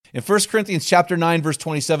In 1 Corinthians chapter 9, verse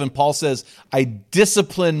 27, Paul says, I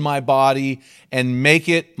discipline my body and make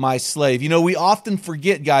it my slave. You know, we often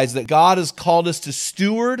forget, guys, that God has called us to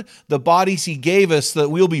steward the bodies he gave us so that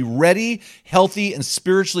we'll be ready, healthy, and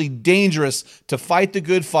spiritually dangerous to fight the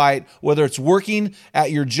good fight, whether it's working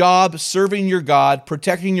at your job, serving your God,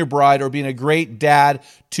 protecting your bride, or being a great dad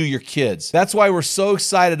to your kids. That's why we're so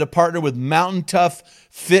excited to partner with Mountain Tough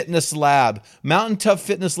Fitness Lab. Mountain Tough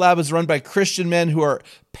Fitness Lab is run by Christian men who are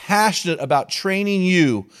passionate about training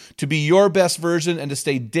you to be your best version and to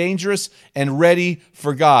stay dangerous and ready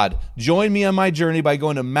for God. Join me on my journey by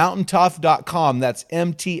going to mountaintough.com. That's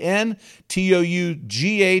MTNTOUGH,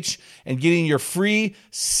 and getting your free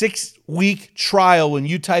 6-week trial when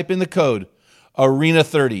you type in the code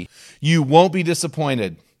ARENA30. You won't be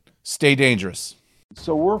disappointed. Stay dangerous.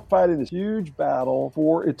 So we're fighting this huge battle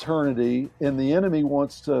for eternity, and the enemy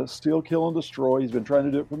wants to steal, kill, and destroy. He's been trying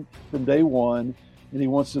to do it from day one, and he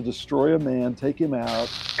wants to destroy a man, take him out.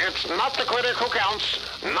 It's not the critic who counts,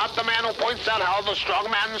 not the man who points out how the strong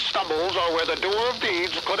man stumbles or where the doer of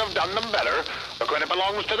deeds could have done them better. The credit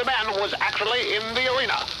belongs to the man who was actually in the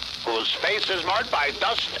arena, whose face is marked by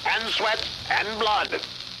dust and sweat and blood.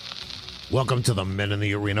 Welcome to the Men in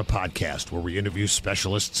the Arena podcast, where we interview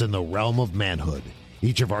specialists in the realm of manhood.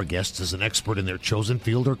 Each of our guests is an expert in their chosen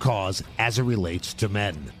field or cause as it relates to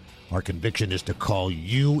men. Our conviction is to call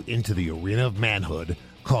you into the arena of manhood,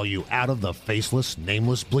 call you out of the faceless,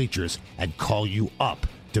 nameless bleachers, and call you up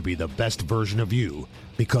to be the best version of you.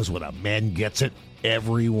 Because when a man gets it,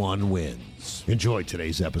 everyone wins. Enjoy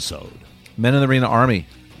today's episode. Men in the Arena Army,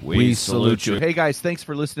 we salute you. Hey guys, thanks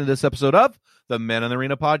for listening to this episode of the Men in the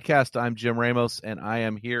Arena podcast. I'm Jim Ramos, and I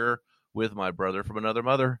am here with my brother from another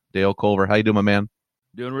mother, Dale Culver. How you doing, my man?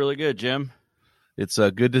 Doing really good, Jim. It's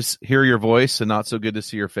good to hear your voice and not so good to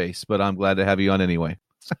see your face, but I'm glad to have you on anyway.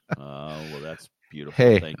 Well, that's beautiful.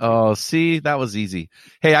 Hey, Thank you. Oh, see, that was easy.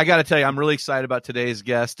 Hey, I got to tell you, I'm really excited about today's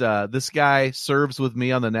guest. This guy serves with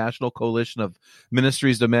me on the National Coalition of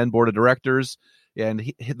Ministries to Men Board of Directors,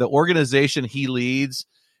 and the organization he leads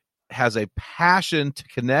has a passion to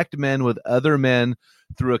connect men with other men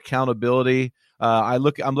through accountability. I'm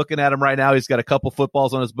looking at him right now. He's got a couple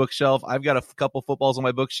footballs on his bookshelf. I've got a couple footballs on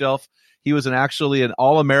my bookshelf. He was actually an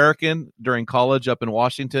All-American during college up in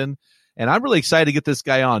Washington, and I'm really excited to get this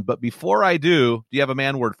guy on. But before I do you have a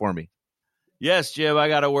man word for me? Yes, Jim, I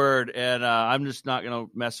got a word, and I'm just not going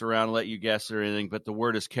to mess around and let you guess or anything, but the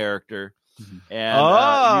word is character. Mm-hmm.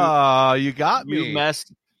 And you got me. You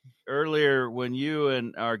messed earlier when you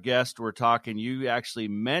and our guest were talking. You actually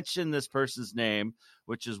mentioned this person's name,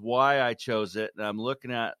 which is why I chose it. And I'm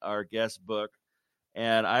looking at our guest book,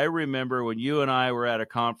 and I remember when you and I were at a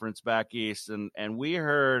conference back east, and we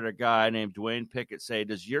heard a guy named Dwayne Pickett say,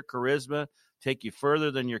 does your charisma take you further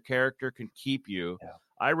than your character can keep you? Yeah.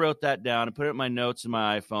 I wrote that down and put it in my notes in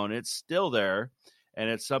my iPhone. It's still there, and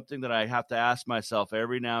it's something that I have to ask myself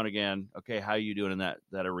every now and again, okay, how are you doing in that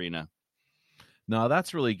arena? No,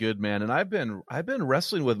 that's really good, man. And I've been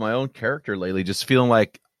wrestling with my own character lately, just feeling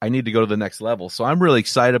like I need to go to the next level. So I'm really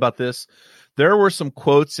excited about this. There were some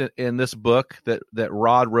quotes in this book that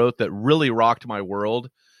Rod wrote that really rocked my world.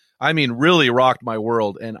 I mean, really rocked my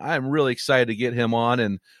world. And I'm really excited to get him on.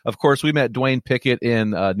 And of course, we met Dwayne Pickett in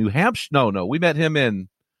New Hampshire. No, we met him in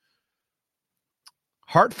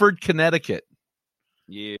Hartford, Connecticut.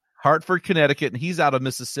 Yeah. Hartford, Connecticut, and he's out of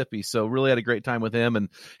Mississippi. So really had a great time with him. And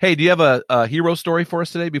hey, do you have a hero story for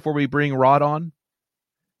us today before we bring Rod on?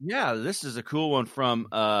 Yeah, this is a cool one from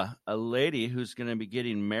a lady who's going to be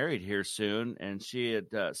getting married here soon. And she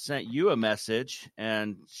had sent you a message,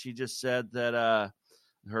 and she just said that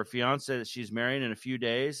her fiance that she's marrying in a few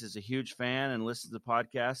days is a huge fan and listens to the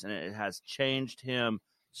podcast, and it has changed him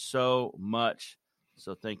so much.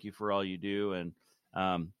 So thank you for all you do. And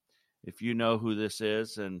if you know who this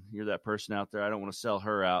is and you're that person out there, I don't want to sell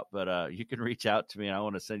her out, but you can reach out to me and I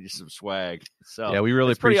want to send you some swag. So yeah, we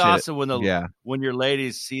really it's pretty appreciate awesome when your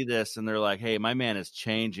ladies see this and they're like, hey, my man is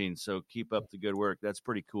changing, so keep up the good work. That's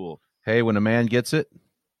pretty cool. Hey, when a man gets it,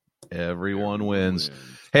 everyone wins.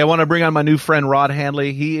 Hey, I want to bring on my new friend, Rod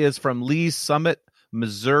Handley. He is from Lee's Summit,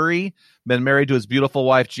 Missouri. Been married to his beautiful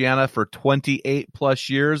wife, Gianna, for 28 plus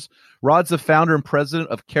years. Rod's the founder and president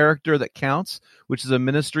of Character That Counts, which is a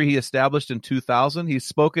ministry he established in 2000. He's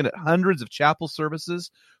spoken at hundreds of chapel services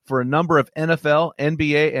for a number of NFL,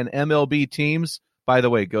 NBA, and MLB teams. By the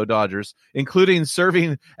way, go Dodgers, including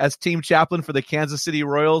serving as team chaplain for the Kansas City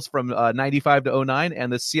Royals from 95 to 09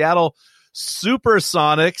 and the Seattle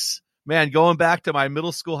Supersonics. Man, going back to my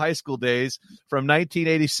middle school, high school days from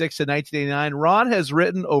 1986 to 1989, Ron has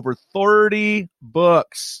written over 30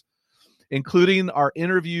 books. including our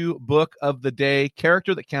interview book of the day,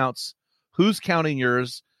 Character That Counts, Who's Counting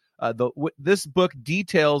Yours? This book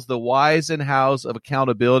details the whys and hows of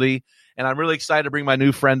accountability, and I'm really excited to bring my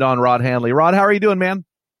new friend on, Rod Handley. Rod, how are you doing, man?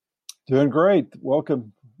 Doing great.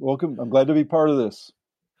 Welcome. I'm glad to be part of this.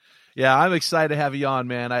 Yeah, I'm excited to have you on,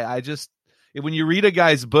 man. I just, when you read a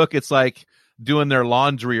guy's book, it's like doing their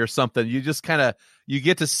laundry or something. You just you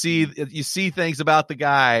get to see things about the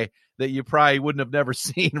guy that you probably wouldn't have never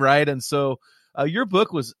seen, right? And so your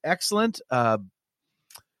book was excellent.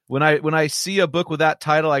 When I see a book with that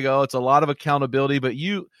title, I go, oh, it's a lot of accountability, but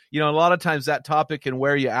you know, a lot of times that topic can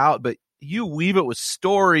wear you out, but you weave it with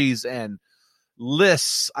stories and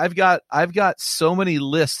lists. I've got so many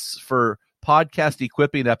lists for podcast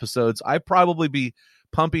equipping episodes. I probably be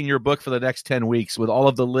pumping your book for the next 10 weeks with all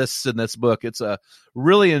of the lists in this book. It's a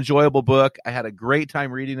really enjoyable book. I had a great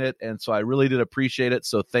time reading it, and so I really did appreciate it.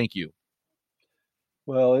 So thank you.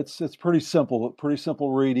 Well, it's pretty simple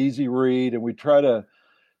read, easy read. And we try to,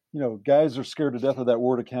 guys are scared to death of that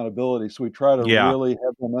word accountability. So we try to really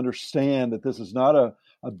have them understand that this is not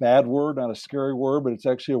a bad word, not a scary word, but it's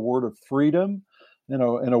actually a word of freedom,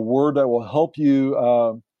 and a word that will help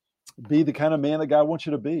you be the kind of man that God wants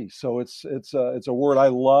you to be. So it's a word I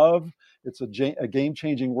love. It's a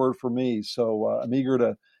game-changing word for me. So I'm eager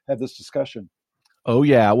to have this discussion. Oh,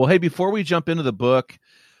 yeah. Well, hey, before we jump into the book,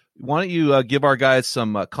 why don't you give our guys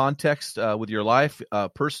some context with your life,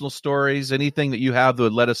 personal stories, anything that you have that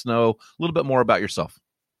would let us know a little bit more about yourself?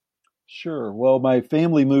 Sure. Well, my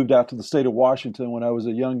family moved out to the state of Washington when I was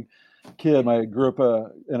a young kid. I grew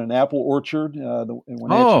up in an apple orchard in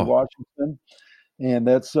Wenatchee, Washington. And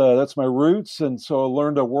that's my roots. And so I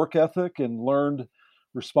learned a work ethic and learned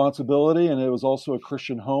responsibility. And it was also a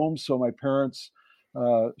Christian home. So my parents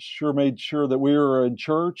sure made sure that we were in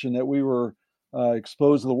church and that we were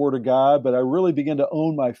exposed to the Word of God. But I really began to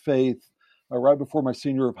own my faith right before my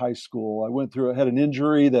senior year of high school. I had an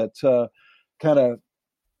injury that kind of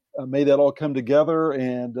made that all come together.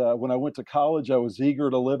 And when I went to college, I was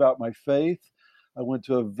eager to live out my faith. I went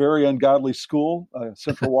to a very ungodly school,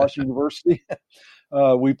 Central Washington University.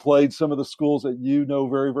 We played some of the schools that you know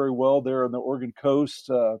very, very well there on the Oregon coast,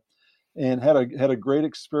 and had a great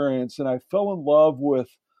experience. And I fell in love with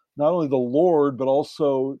not only the Lord, but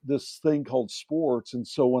also this thing called sports. And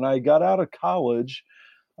so when I got out of college,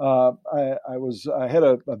 I had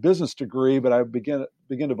a business degree, but I began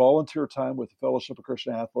to volunteer time with the Fellowship of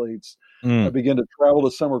Christian Athletes. I began to travel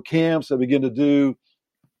to summer camps. I began to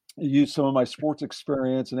use some of my sports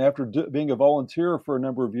experience. And after being a volunteer for a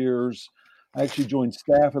number of years, I actually joined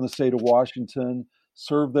staff in the state of Washington,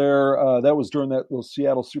 served there. That was during those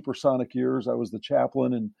Seattle Supersonic years. I was the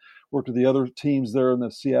chaplain and worked with the other teams there in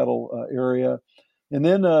the Seattle area. And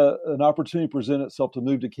then an opportunity presented itself to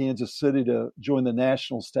move to Kansas City to join the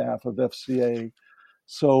national staff of FCA.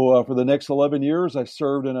 So for the next 11 years, I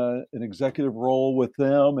served in an executive role with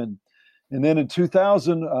them. And then in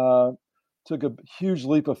 2000, took a huge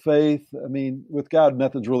leap of faith. I mean, with God,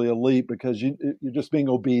 nothing's really a leap because you're just being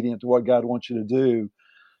obedient to what God wants you to do.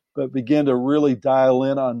 But began to really dial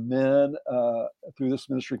in on men through this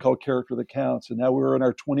ministry called Character That Counts. And now we're in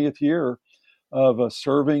our 20th year of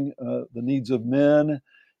serving the needs of men.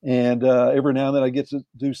 And every now and then I get to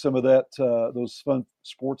do some of that, those fun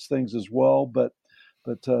sports things as well. But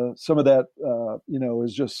some of that,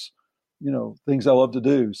 is just, things I love to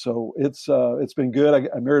do. So it's been good.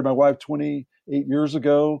 I married my wife 28 years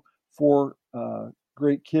ago, 4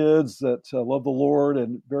 great kids that love the Lord,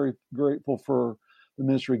 and very grateful for the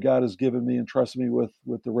ministry God has given me and trusted me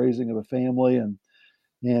with the raising of a family. And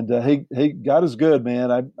hey, God is good,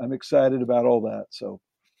 man. I'm excited about all that. So,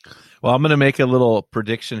 well, I'm going to make a little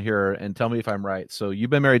prediction here and tell me if I'm right. So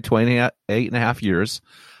you've been married 28 and a half years.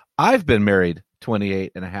 I've been married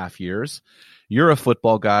 28 and a half years. You're a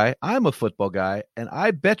football guy. I'm a football guy. And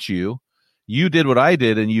I bet you did what I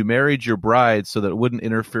did and you married your bride so that it wouldn't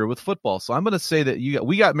interfere with football. So I'm going to say that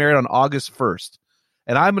we got married on August 1st.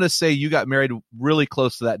 And I'm going to say you got married really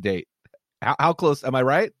close to that date. How close? Am I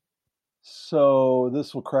right? So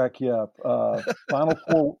this will crack you up.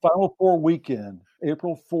 Final Four weekend,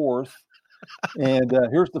 April 4th. And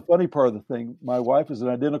here's the funny part of the thing. My wife is an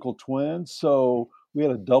identical twin. So we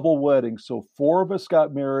had a double wedding. So 4 of us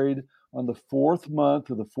got married on the 4th month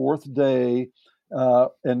of the 4th day,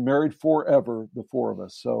 and married forever, the 4 of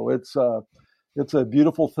us. So it's a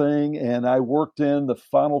beautiful thing. And I worked in the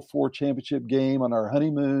Final Four championship game on our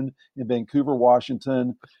honeymoon in Vancouver,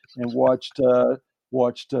 Washington, and watched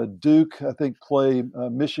Duke, I think, play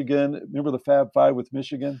Michigan. Remember the Fab Five with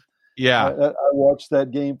Michigan? Yeah. I watched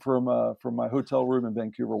that game from my hotel room in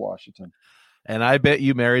Vancouver, Washington. And I bet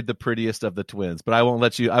you married the prettiest of the twins, but I won't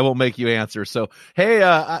make you answer. So, hey,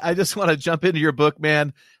 I just want to jump into your book,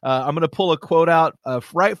 man. I'm going to pull a quote out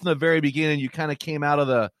right from the very beginning. You kind of came out of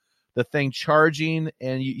the thing charging,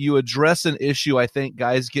 and you address an issue I think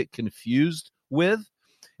guys get confused with.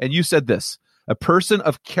 And you said this: a person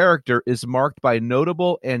of character is marked by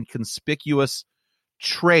notable and conspicuous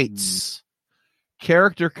traits.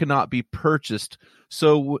 Character cannot be purchased.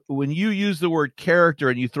 So when you use the word character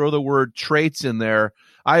and you throw the word traits in there,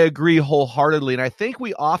 I agree wholeheartedly. And I think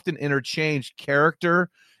we often interchange character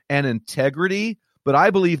and integrity, but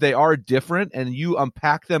I believe they are different, and you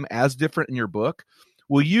unpack them as different in your book.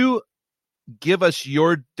 Will you give us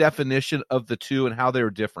your definition of the two and how they're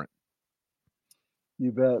different?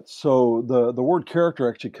 You bet. So the word character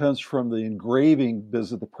actually comes from the engraving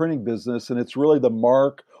business, the printing business, and it's really the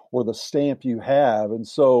mark or the stamp you have. And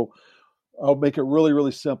so I'll make it really,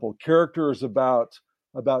 really simple. Character is about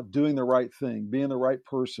doing the right thing, being the right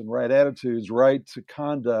person, right attitudes, right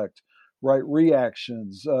conduct, right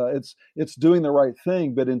reactions. It's doing the right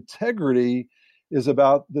thing. But integrity is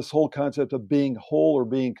about this whole concept of being whole or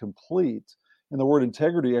being complete. And the word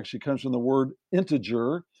integrity actually comes from the word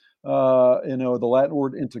integer, the Latin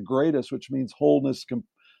word integratus, which means wholeness,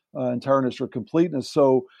 entireness, or completeness.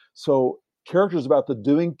 So character is about the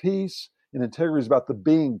doing piece, and integrity is about the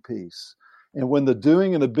being piece. And when the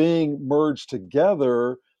doing and the being merge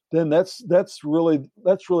together, then that's really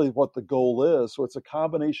what the goal is. So it's a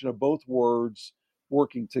combination of both words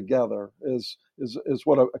working together is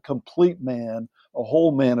what a complete man, a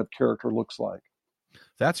whole man of character looks like.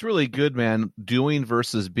 That's really good, man. Doing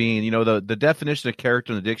versus being. The definition of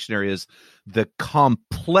character in the dictionary is the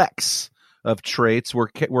complex of traits,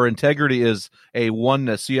 where integrity is a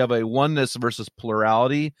oneness. So you have a oneness versus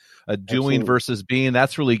plurality, a doing Absolutely. versus being.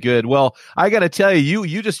 That's really good. Well, I got to tell you,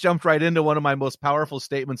 you just jumped right into one of my most powerful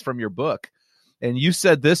statements from your book. And you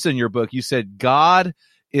said this in your book. You said, God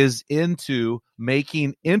is into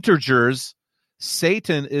making integers.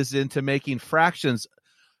 Satan is into making fractions.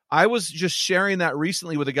 I was just sharing that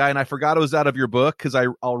recently with a guy, and I forgot it was out of your book because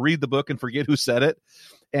I'll read the book and forget who said it.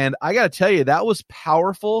 And I got to tell you, that was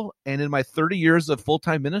powerful. And in my 30 years of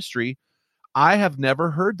full-time ministry, I have never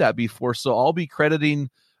heard that before. So I'll be crediting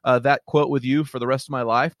that quote with you for the rest of my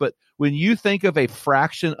life. But when you think of a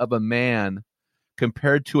fraction of a man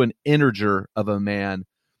compared to an integer of a man,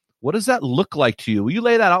 what does that look like to you? Will you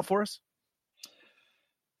lay that out for us?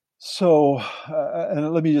 So,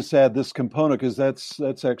 and let me just add this component, because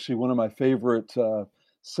that's actually one of my favorite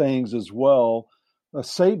sayings as well.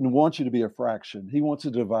 Satan wants you to be a fraction. He wants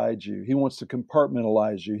to divide you. He wants to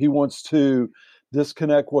compartmentalize you. He wants to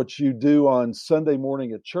disconnect what you do on Sunday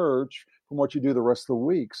morning at church from what you do the rest of the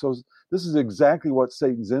week. So this is exactly what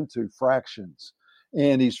Satan's into, fractions.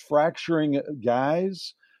 And he's fracturing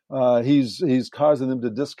guys. He's causing them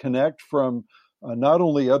to disconnect from not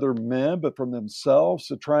only other men, but from themselves,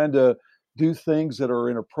 so trying to do things that are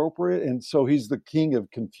inappropriate. And so he's the king of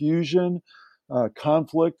confusion,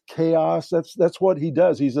 conflict, chaos. That's what he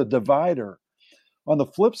does. He's a divider. On the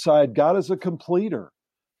flip side, God is a completer.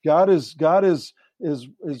 God is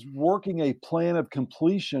working a plan of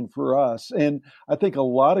completion for us. And I think a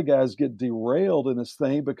lot of guys get derailed in this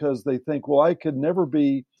thing because they think, well, I could never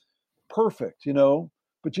be perfect,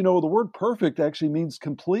 But the word perfect actually means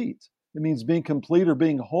complete. It means being complete or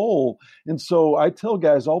being whole. And so I tell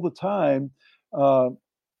guys all the time,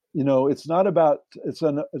 it's not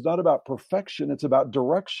about perfection. It's about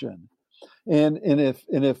direction. And if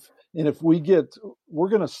we're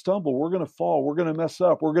going to stumble, we're going to fall, we're going to mess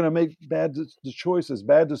up, we're going to make bad choices,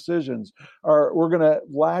 bad decisions, or we're going to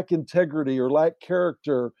lack integrity or lack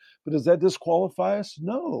character. But does that disqualify us?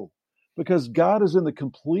 No. Because God is in the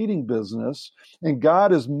completing business, and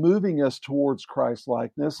God is moving us towards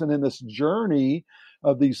Christ-likeness. And in this journey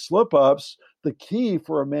of these slip-ups, the key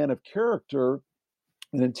for a man of character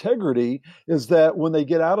and integrity is that when they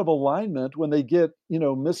get out of alignment, when they get,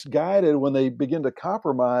 misguided, when they begin to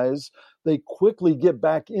compromise, they quickly get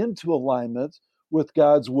back into alignment with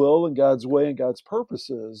God's will and God's way and God's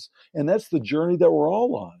purposes. And that's the journey that we're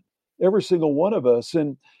all on, every single one of us.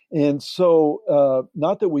 And so,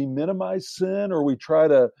 not that we minimize sin or we try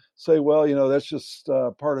to say, well, that's just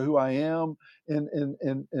part of who I am,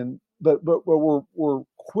 but we're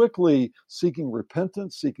quickly seeking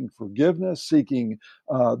repentance, seeking forgiveness, seeking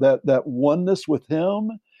that oneness with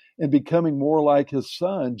Him, and becoming more like His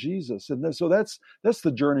Son, Jesus. And so that's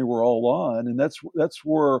the journey we're all on, and that's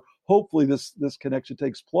where hopefully this connection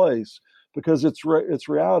takes place, because it's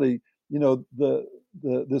reality.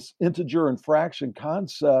 This integer and fraction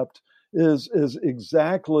concept is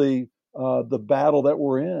exactly the battle that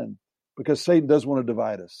we're in, because Satan does want to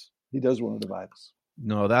divide us. He does want to divide us.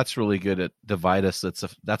 No, that's really good at divide us.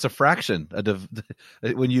 That's a fraction.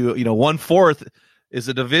 When you 1/4 is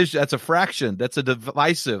a division. That's a fraction. That's a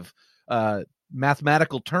divisive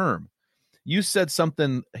mathematical term. You said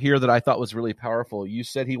something here that I thought was really powerful. You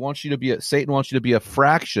said Satan wants you to be a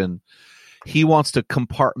fraction. He wants to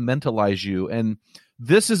compartmentalize you. And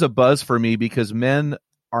this is a buzz for me because men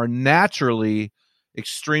are naturally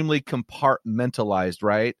extremely compartmentalized,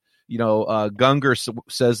 right? Gungor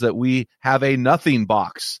says that we have a nothing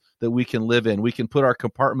box that we can live in. We can put our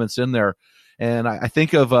compartments in there. And I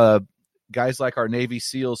think of guys like our Navy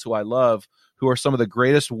SEALs, who I love, who are some of the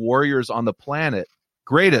greatest warriors on the planet,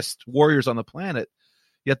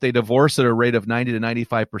 yet they divorce at a rate of 90 to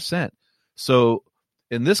 95%. So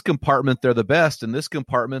in this compartment, they're the best. In this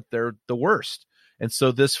compartment, they're the worst. And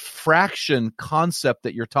so this fraction concept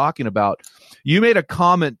that you're talking about, you made a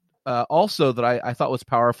comment also that I thought was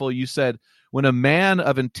powerful. You said, when a man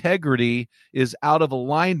of integrity is out of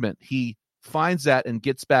alignment, he finds that and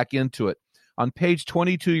gets back into it. On page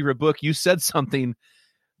 22 of your book, you said something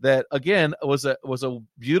that, again, was a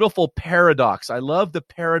beautiful paradox. I love the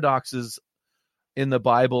paradoxes in the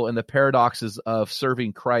Bible and the paradoxes of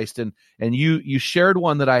serving Christ. And you shared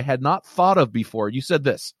one that I had not thought of before. You said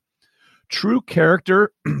this: true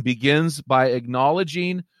character begins by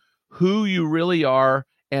acknowledging who you really are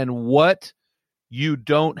and what you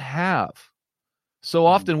don't have. So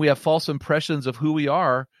often we have false impressions of who we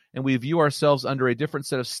are, and we view ourselves under a different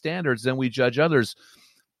set of standards than we judge others.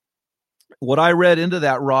 What I read into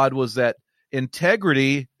that, Rod, was that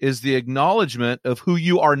integrity is the acknowledgement of who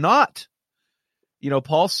you are not.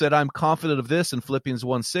 Paul said, I'm confident of this in Philippians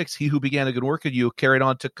 1:6, he who began a good work in you carried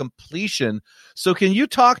on to completion. So can you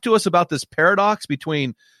talk to us about this paradox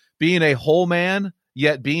between being a whole man,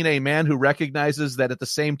 yet being a man who recognizes that at the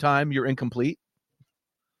same time you're incomplete?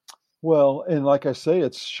 Well, and like I say,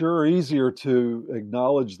 it's sure easier to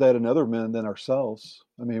acknowledge that in other men than ourselves.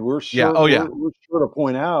 I mean, we're sure to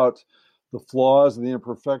point out the flaws and the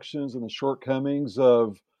imperfections and the shortcomings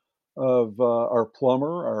of our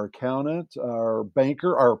plumber, our accountant, our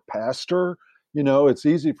banker, our pastor. It's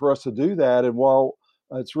easy for us to do that. And while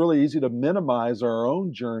it's really easy to minimize our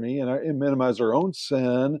own journey and minimize our own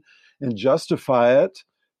sin and justify it,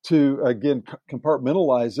 to again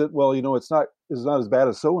compartmentalize it. Well, it's not as bad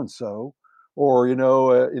as so and so, or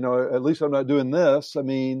at least I'm not doing this. I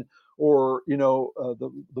mean, or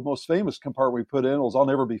the most famous compartment we put in was, I'll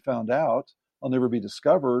never be found out, I'll never be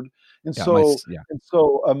discovered. And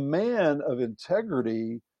so a man of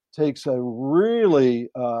integrity takes a really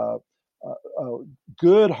a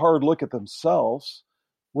good hard look at themselves,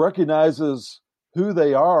 recognizes who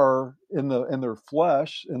they are in their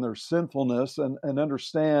flesh, in their sinfulness, and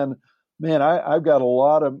understand, man, I've got a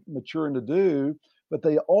lot of maturing to do. But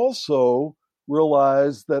they also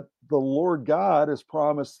realize that the Lord God has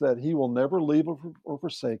promised that He will never leave or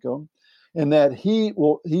forsake them, and that He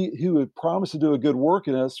who promised to do a good work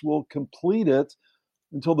in us will complete it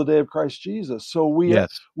until the day of Christ Jesus. So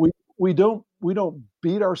we don't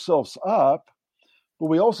beat ourselves up, but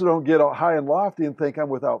we also don't get high and lofty and think I'm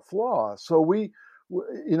without flaw. So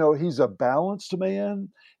He's a balanced man.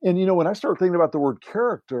 And, when I start thinking about the word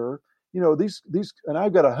character, these, and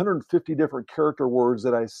I've got 150 different character words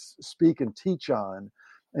that I speak and teach on.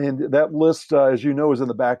 And that list, as you know, is in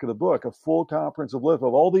the back of the book, a full comprehensive list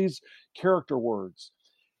of all these character words.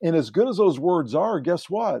 And as good as those words are, guess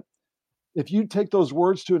what? If you take those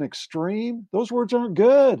words to an extreme, those words aren't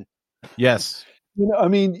good. Yes.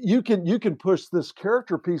 You can push this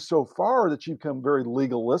character piece so far that you become very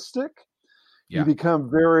legalistic. Yeah. You become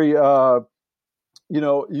very, that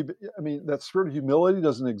spirit of humility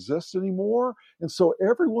doesn't exist anymore. And so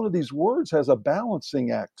every one of these words has a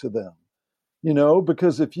balancing act to them,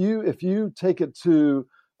 because if you take it to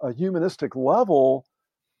a humanistic level,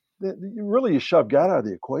 you shove God out of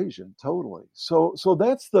the equation totally. So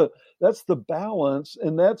that's the balance.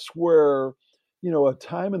 And that's where, a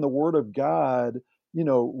time in the Word of God,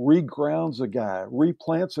 regrounds a guy,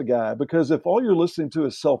 replants a guy. Because if all you're listening to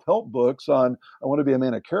is self-help books on, I want to be a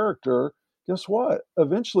man of character, guess what?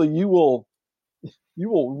 Eventually you will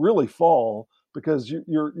really fall, because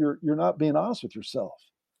you're not being honest with yourself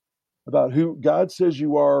about who God says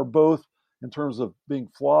you are, both in terms of being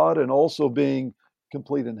flawed and also being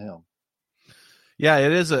complete in Him. Yeah,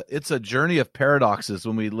 it's a journey of paradoxes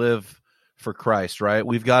when we live for Christ, right?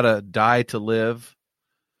 We've got to die to live.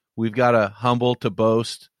 We've got to humble to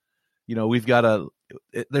boast. We've got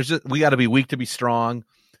to be weak to be strong.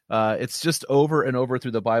 It's just over and over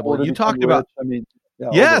through the Bible. You talked about,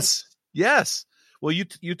 yes. Well,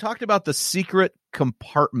 you talked about the secret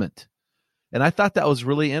compartment, and I thought that was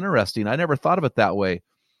really interesting. I never thought of it that way.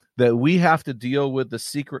 that we have to deal with the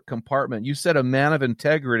secret compartment. You said a man of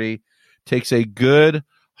integrity takes a good,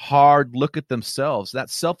 hard look at themselves. That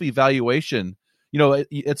self-evaluation,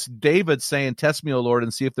 it's David saying, test me, O Lord,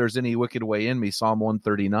 and see if there's any wicked way in me, Psalm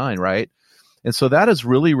 139, right? And so that is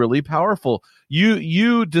really, really powerful.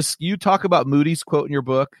 You talk about Moody's quote in your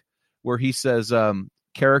book where he says,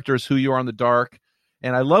 characters who you are in the dark.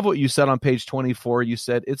 And I love what you said on page 24. You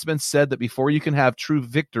said, it's been said that before you can have true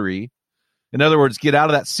victory, in other words, get out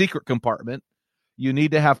of that secret compartment, you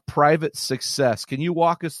need to have private success. Can you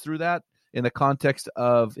walk us through that in the context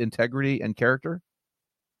of integrity and character?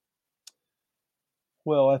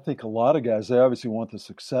 Well, I think a lot of guys, they obviously want the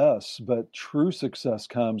success, but true success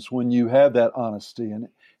comes when you have that honesty.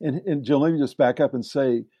 And Joe, let me just back up and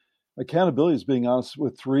say, accountability is being honest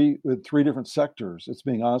with three different sectors. It's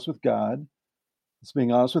being honest with God, it's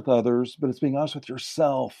being honest with others, but it's being honest with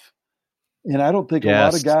yourself. And I don't think a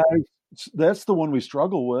lot of guys, that's the one we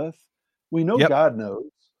struggle with. We know God knows.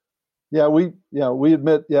 We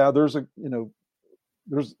admit, there's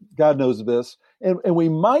God knows this. And we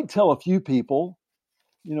might tell a few people,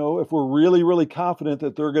 if we're really, really confident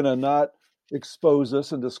that they're going to not expose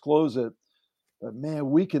us and disclose it. But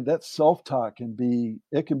man, that self-talk can be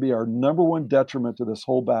our number one detriment to this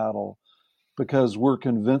whole battle, because we're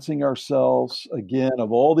convincing ourselves again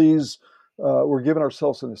of all these, we're giving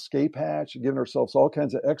ourselves an escape hatch, giving ourselves all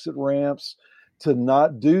kinds of exit ramps to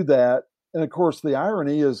not do that. And of course, the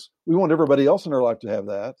irony is we want everybody else in our life to have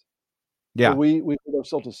that. Yeah. But we put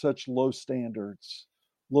ourselves to such low standards.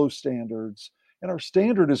 And our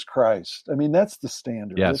standard is Christ. I mean, that's the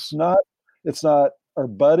standard. Yes. It's not our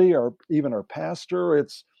buddy or even our pastor.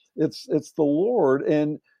 It's the Lord.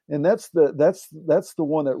 And that's the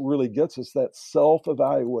one that really gets us, that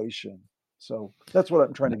self-evaluation. So that's what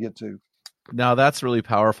I'm trying to get to. Now that's really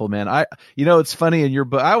powerful, man. It's funny in your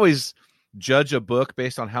book, I always judge a book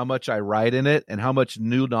based on how much I write in it and how much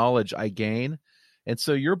new knowledge I gain. And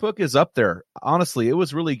so your book is up there. Honestly, it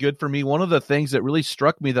was really good for me. One of the things that really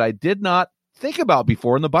struck me that I did not think about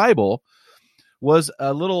before in the Bible was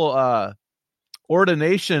a little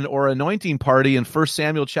ordination or anointing party in 1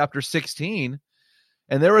 Samuel chapter 16.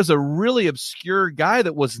 And there was a really obscure guy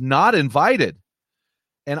that was not invited.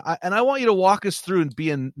 And I want you to walk us through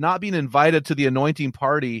and not being invited to the anointing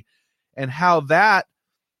party and how that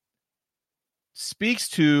speaks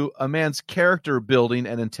to a man's character building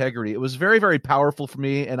and integrity. It was very, very powerful for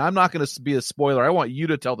me, and I'm not going to be a spoiler. I want you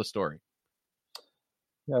to tell the story.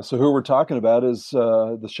 Yeah, so who we're talking about is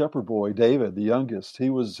the shepherd boy, David, the youngest. He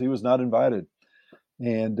was not invited.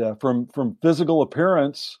 And from physical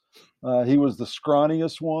appearance, he was the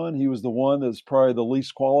scrawniest one. He was the one that's probably the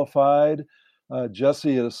least qualified.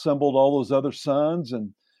 Jesse had assembled all those other sons,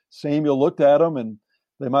 and Samuel looked at him, and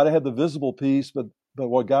they might have had the visible piece, but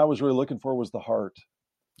what God was really looking for was the heart.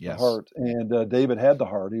 Yes. The heart. And David had the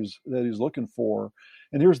heart that he was looking for.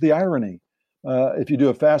 And here's the irony. If you do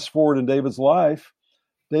a fast forward in David's life,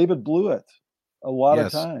 David blew it a lot of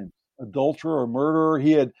times. Adulterer or murderer.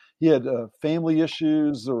 He had family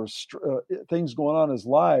issues. There were things going on in his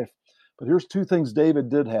life. But here's two things David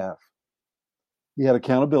did have. He had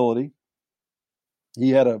accountability.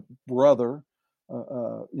 He had a brother,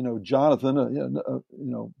 Jonathan,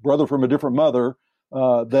 brother from a different mother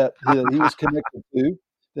that he was connected to,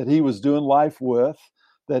 that he was doing life with,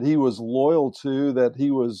 that he was loyal to, that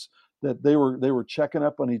they were checking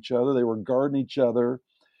up on each other, they were guarding each other.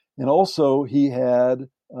 And also he had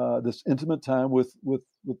this intimate time with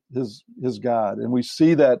his God. And we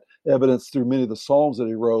see that evidence through many of the Psalms that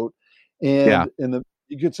he wrote. And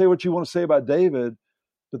you could say what you want to say about David,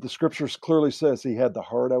 but the scriptures clearly says he had the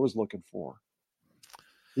heart I was looking for.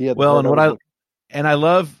 I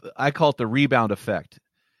call it the rebound effect.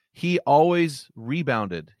 He always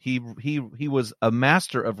rebounded. He was a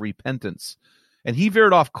master of repentance, and he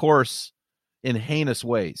veered off course in heinous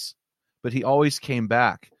ways, but he always came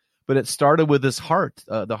back. But it started with his heart,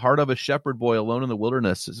 the heart of a shepherd boy alone in the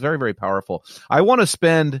wilderness. It's very, very powerful. I want to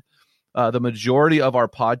spend the majority of our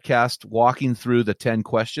podcast walking through the 10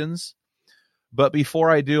 questions. But before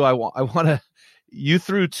I do, I want to, you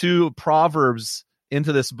threw 2 proverbs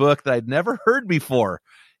into this book that I'd never heard before,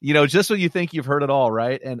 just when you think you've heard it all,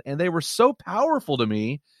 right? And they were so powerful to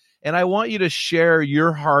me. And I want you to share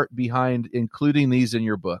your heart behind including these in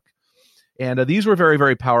your book. And these were very,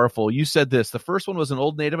 very powerful. You said this. The first one was an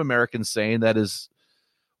old Native American saying that is,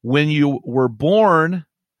 when you were born,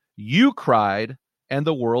 you cried and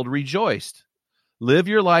the world rejoiced. Live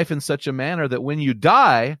your life in such a manner that when you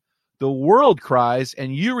die, the world cries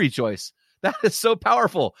and you rejoice. That is so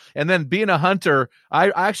powerful. And then being a hunter, I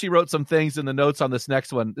actually wrote some things in the notes on this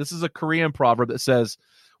next one. This is a Korean proverb that says,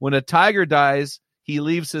 when a tiger dies, he he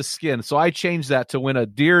leaves his skin. So I changed that to when a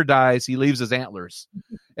deer dies, he leaves his antlers.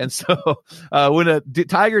 And so when a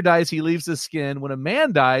tiger dies, he leaves his skin. When a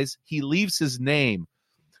man dies, he leaves his name.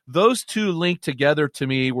 Those two linked together to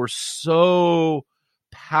me were so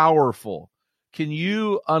powerful. Can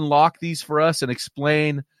you unlock these for us and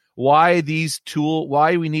explain why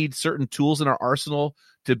we need certain tools in our arsenal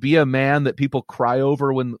to be a man that people cry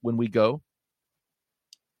over when we go?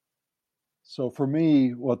 So for me,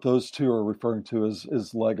 what those two are referring to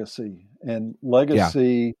is legacy. And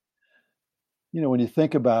legacy, when you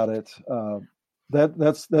think about it,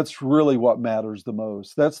 that's really what matters the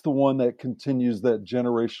most. That's the one that continues that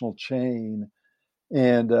generational chain.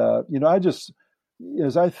 And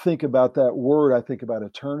as I think about that word, I think about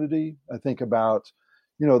eternity. I think about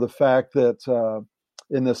the fact that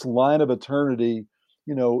in this line of eternity,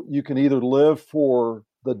 you can either live for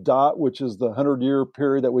the dot, which is the 100-year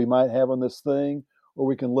period that we might have on this thing, or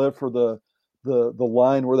we can live for the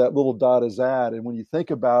line where that little dot is at. And when you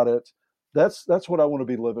think about it, that's what I want to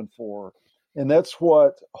be living for. And that's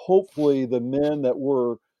what hopefully the men that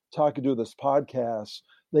we're talking to this podcast,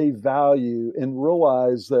 they value and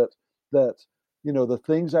realize that the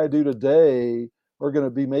things I do today are going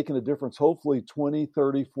to be making a difference, hopefully 20,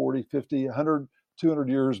 30, 40, 50, 100, 200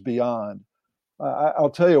 years beyond. I'll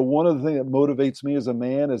tell you, one of the things that motivates me as a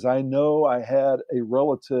man is I know I had a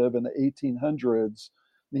relative in the 1800s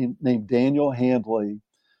named Daniel Handley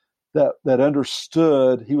that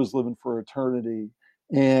understood he was living for eternity.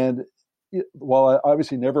 And while I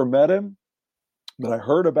obviously never met him, but I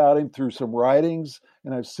heard about him through some writings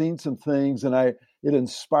and I've seen some things, and it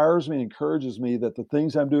inspires me, encourages me that the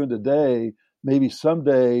things I'm doing today, maybe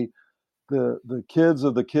someday the kids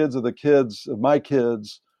of the kids of the kids of my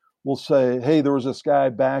kids will say, hey, there was this guy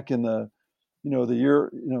back in the year,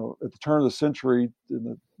 at the turn of the century,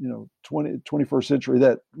 in the 21st century,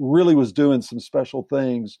 that really was doing some special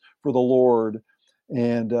things for the Lord.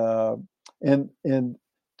 And to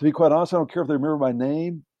be quite honest, I don't care if they remember my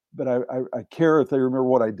name, but I care if they remember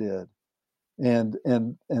what I did. And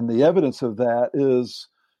the evidence of that is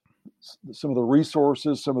some of the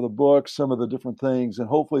resources, some of the books, some of the different things, and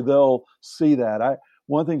hopefully they'll see that.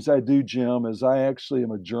 One of the things I do, Jim, is I actually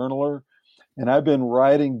am a journaler, and I've been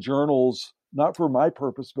writing journals, not for my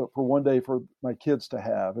purpose, but for one day for my kids to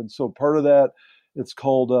have. And so part of that, it's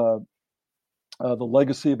called The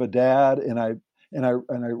Legacy of a Dad, and I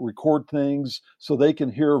record things so they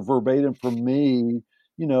can hear verbatim from me,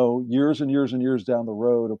 years and years and years down the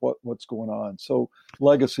road of what's going on. So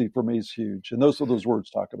legacy for me is huge. And those are those words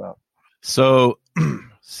talk about. So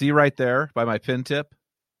see right there by my pin tip,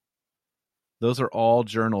 those are all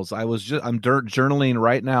journals. I'm journaling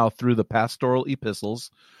right now through the pastoral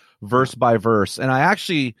epistles, verse by verse. And I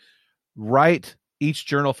actually write each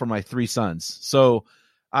journal for my 3 sons. So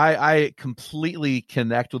I completely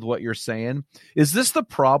connect with what you're saying. Is this the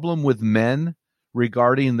problem with men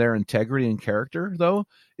regarding their integrity and character, though?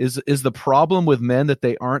 Is the problem with men that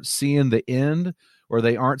they aren't seeing the end, or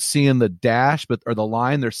they aren't seeing the dash, or the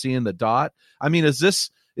line, they're seeing the dot? I mean, is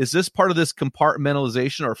this part of this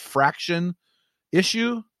compartmentalization or fraction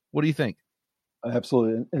issue? What do you think?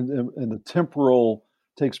 Absolutely. And the temporal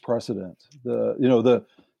takes precedent.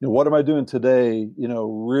 What am I doing today,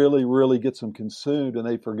 really, really gets them consumed, and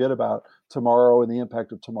they forget about tomorrow and the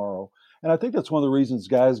impact of tomorrow. And I think that's one of the reasons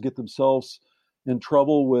guys get themselves in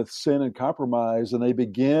trouble with sin and compromise, and they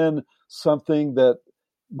begin something that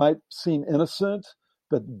might seem innocent,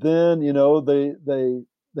 but then,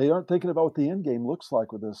 they aren't thinking about what the end game looks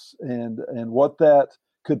like with this and what that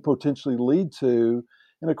could potentially lead to.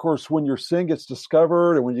 And of course, when your sin gets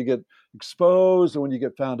discovered and when you get exposed and when you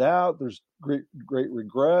get found out, there's great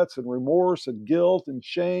regrets and remorse and guilt and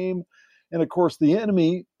shame. And of course, the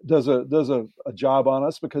enemy does a job on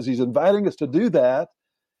us because he's inviting us to do that.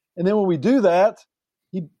 And then when we do that,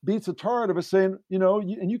 he beats a tar out of us saying,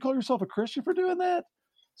 and you call yourself a Christian for doing that?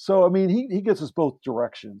 So, I mean, he gets us both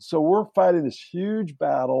directions. So we're fighting this huge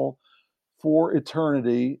battle for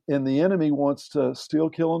eternity, and the enemy wants to steal,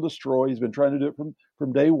 kill, and destroy. He's been trying to do it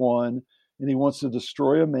from day one, and he wants to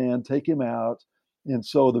destroy a man, take him out. And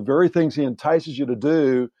so the very things he entices you to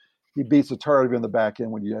do, he beats the tar out of you in the back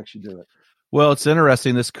end when you actually do it. Well, it's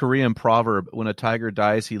interesting, this Korean proverb, when a tiger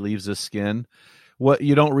dies, he leaves his skin. What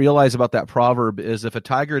you don't realize about that proverb is if a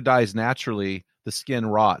tiger dies naturally, the skin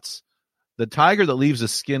rots. The tiger that leaves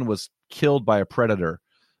his skin was killed by a predator.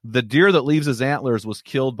 The deer that leaves his antlers was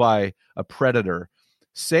killed by a predator.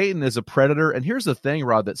 Satan is a predator. And here's the thing,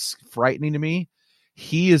 Rod, that's frightening to me.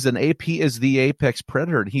 He is the apex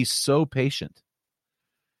predator, and he's so patient.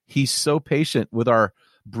 He's so patient with our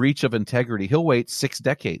breach of integrity. He'll wait 6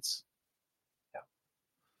 decades.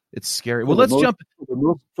 It's scary. Well, let's jump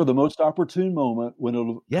for the most opportune moment, when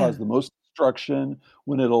it'll cause the most destruction,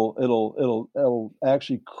 when it'll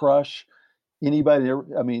actually crush anybody.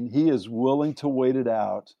 I mean, he is willing to wait it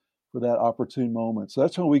out for that opportune moment. So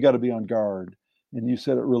that's when we got to be on guard. And you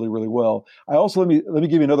said it really, really well. I also, let me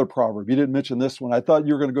give you another proverb. You didn't mention this one. I thought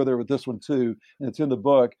you were going to go there with this one too, and it's in the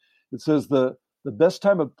book. It says the best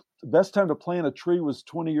time to plant a tree was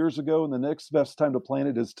 20 years ago, and the next best time to plant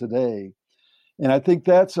it is today. And I think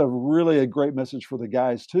that's really a great message for the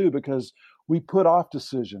guys too, because we put off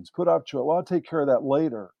decisions, well, I'll take care of that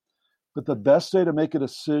later. But the best day to make a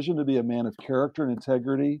decision to be a man of character and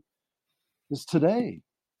integrity is today.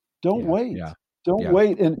 Don't wait. Yeah. Don't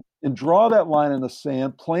wait and draw that line in the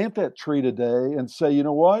sand, plant that tree today and say, you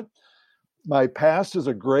know what? My past is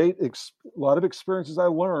a lot of experiences I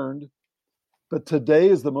learned, but today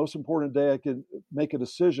is the most important day I can make a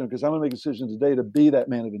decision, because I'm going to make a decision today to be that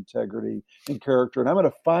man of integrity and character. And I'm going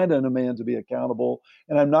to find in a man to be accountable.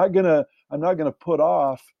 And I'm not going to put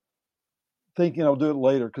off thinking I'll do it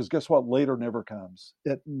later, because guess what? Later never comes.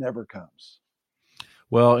 It never comes.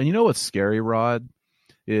 Well, and you know what's scary, Rod,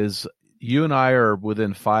 is you and I are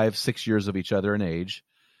within 5-6 years of each other in age.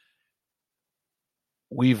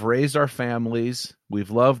 We've raised our families.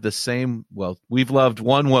 We've loved we've loved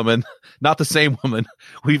one woman, not the same woman.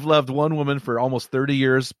 We've loved one woman for almost 30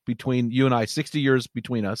 years between you and I, 60 years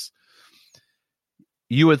between us.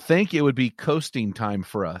 You would think it would be coasting time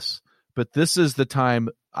for us, but this is the time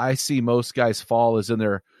I see most guys fall, is in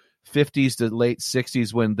their 50s to late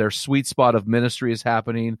 60s, when their sweet spot of ministry is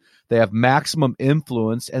happening. They have maximum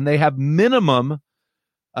influence, and they have minimum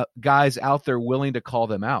guys out there willing to call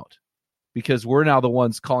them out, because we're now the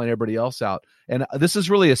ones calling everybody else out. And this is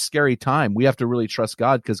really a scary time. We have to really trust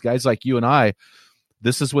God, because guys like you and I,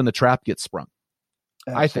 this is when the trap gets sprung.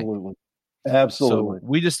 Absolutely. I think. Absolutely. So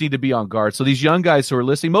we just need to be on guard. So these young guys who are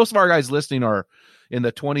listening, most of our guys listening are in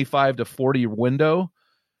the 25 to 40 window.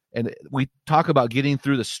 And we talk about getting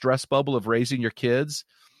through the stress bubble of raising your kids.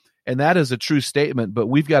 And that is a true statement, but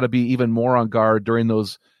we've got to be even more on guard during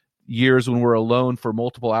those years when we're alone for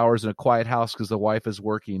multiple hours in a quiet house because the wife is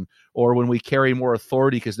working, or when we carry more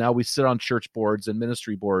authority because now we sit on church boards and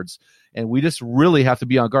ministry boards. And we just really have to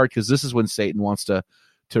be on guard, because this is when Satan wants to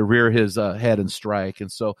rear his head and strike.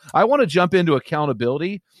 And so I want to jump into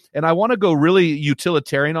accountability, and I want to go really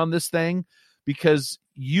utilitarian on this thing, because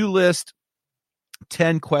you list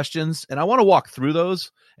 10 questions, and I want to walk through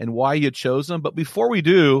those and why you chose them. But before we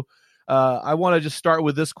do, I want to just start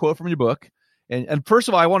with this quote from your book. And first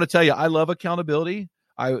of all, I want to tell you, I love accountability.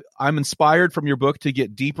 I'm inspired from your book to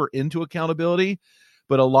get deeper into accountability,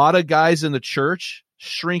 but a lot of guys in the church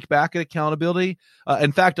shrink back at accountability.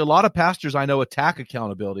 In fact, a lot of pastors I know attack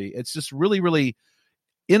accountability. It's just really, really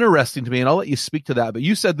interesting to me, and I'll let you speak to that. But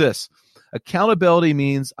you said this: accountability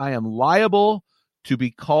means I am liable to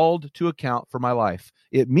be called to account for my life.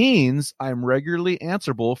 It means I'm regularly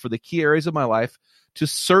answerable for the key areas of my life to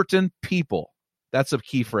certain people. That's a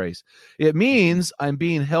key phrase. It means I'm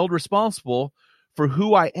being held responsible for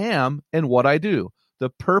who I am and what I do.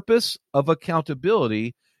 The purpose of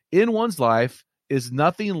accountability in one's life is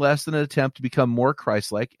nothing less than an attempt to become more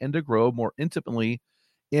Christ-like and to grow more intimately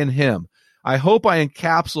in Him. I hope I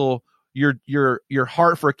encapsulate your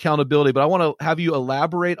heart for accountability, but I want to have you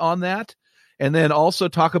elaborate on that. And then also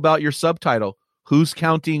talk about your subtitle, Who's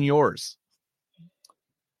Counting Yours?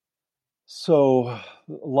 So a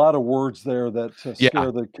lot of words there that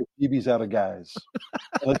scare the babies out of guys.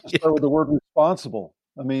 Let's start with the word responsible.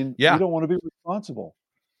 I mean, we don't want to be responsible.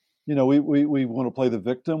 You know, we want to play the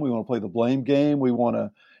victim. We want to play the blame game. We want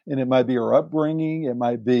to, and it might be our upbringing. It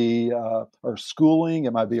might be our schooling.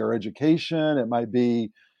 It might be our education. It might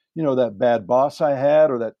be, you know, that bad boss I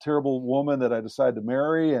had, or that terrible woman that I decided to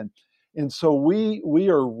marry. And so we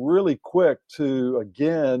are really quick to,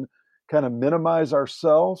 again, kind of minimize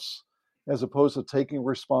ourselves as opposed to taking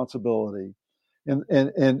responsibility and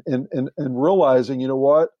realizing, you know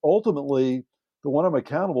what, ultimately the one I'm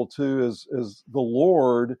accountable to is the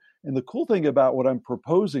Lord. And the cool thing about what I'm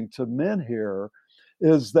proposing to men here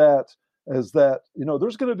is that, you know,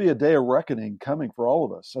 there's going to be a day of reckoning coming for all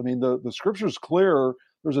of us. I mean, the scripture's clear.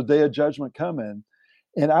 There's a day of judgment coming.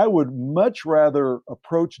 And I would much rather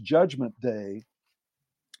approach Judgment Day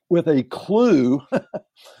with a clue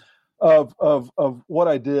of what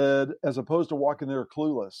I did, as opposed to walking there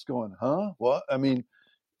clueless, going, huh? What? I mean,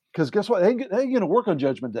 because guess what? It ain't going to work on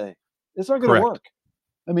Judgment Day. It's not going to work.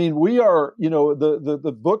 I mean, we are, you know,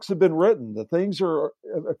 the books have been written, the things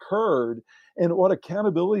have occurred. And what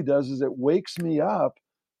accountability does is it wakes me up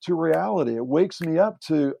to reality. It wakes me up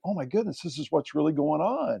to, oh my goodness, this is what's really going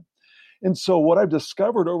on. And so what I've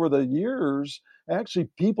discovered over the years, actually,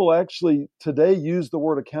 people actually today use the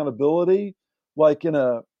word accountability like in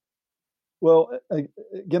a, well,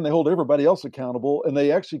 again, they hold everybody else accountable, and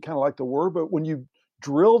they actually kind of like the word. But when you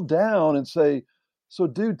drill down and say, so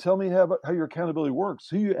dude, tell me how your accountability works.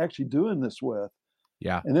 Who you actually doing this with?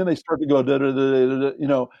 Yeah. And then they start to go, da, da, da, da, da, you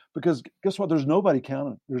know, because guess what? There's nobody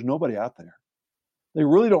counting. There's nobody out there. They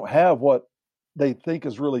really don't have what they think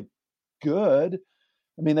is really good.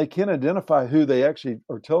 I mean, they can identify who they actually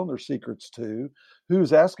are telling their secrets to,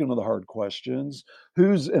 who's asking them the hard questions,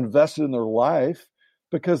 who's invested in their life,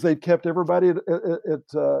 because they've kept everybody at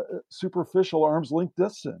superficial arm's length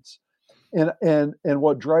distance. And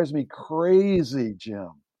what drives me crazy, Jim,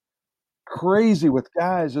 crazy with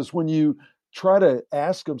guys is when you try to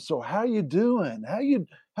ask them, so how you doing? How you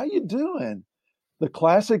doing? The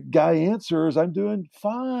classic guy answer is, I'm doing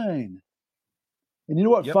fine. And you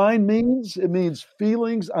know what fine means? It means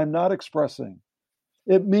feelings I'm not expressing.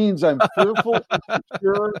 It means I'm fearful,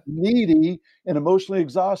 insecure, needy, and emotionally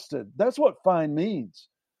exhausted. That's what fine means.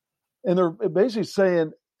 And they're basically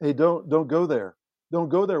saying, hey, don't go there. Don't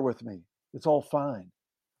go there with me. It's all fine.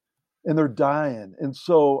 And they're dying. And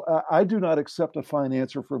so I do not accept a fine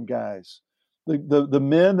answer from guys. The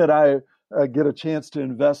men that I get a chance to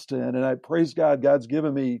invest in, and I praise God, God's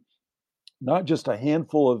given me not just a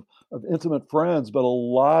handful of intimate friends, but a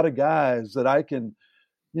lot of guys that I can,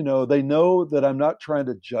 you know, they know that I'm not trying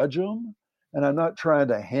to judge them, and I'm not trying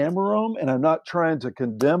to hammer them, and I'm not trying to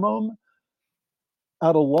condemn them.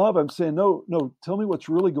 Out of love, I'm saying, no, tell me what's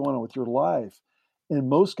really going on with your life. And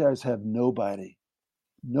most guys have nobody.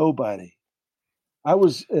 I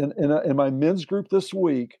was in my men's group this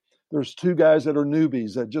week. There's two guys that are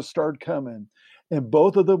newbies that just started coming. And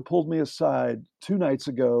both of them pulled me aside 2 nights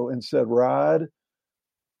ago and said, Rod,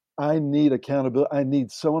 I need accountability. I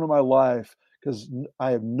need someone in my life because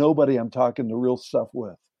I have nobody I'm talking the real stuff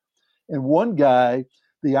with. And one guy,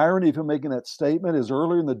 the irony of him making that statement is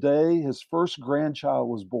earlier in the day, his first grandchild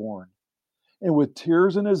was born. And with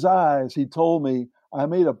tears in his eyes, he told me, I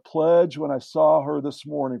made a pledge when I saw her this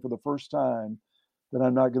morning for the first time that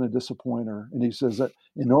I'm not going to disappoint her. And he says that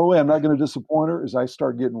the only way I'm not going to disappoint her is I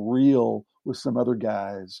start getting real with some other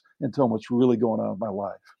guys and tell them what's really going on in my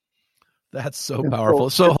life. That's so powerful.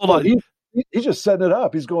 So hold on. He's just setting it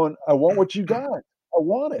up. He's going, I want what you got. I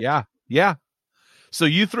want it. Yeah. So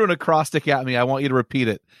you threw an acrostic at me. I want you to repeat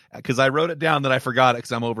it because I wrote it down, then I forgot it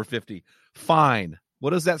because I'm over 50. Fine.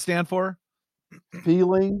 What does that stand for?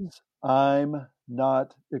 Feelings I'm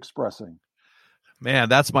not expressing. Man,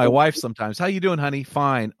 that's my wife sometimes. How you doing, honey?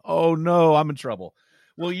 Fine. Oh no, I'm in trouble.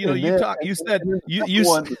 Well, you know, the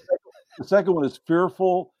second one is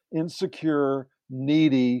fearful, insecure,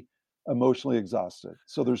 needy, emotionally exhausted.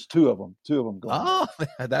 So there's two of them going. Oh,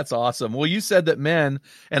 that's awesome. Well, you said that men,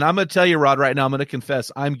 and I'm going to tell you, Rod, right now, I'm going to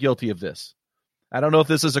confess I'm guilty of this. I don't know if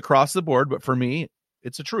this is across the board, but for me,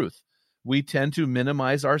 it's a truth. We tend to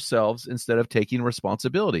minimize ourselves instead of taking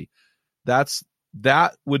responsibility.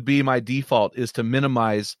 That would be my default, is to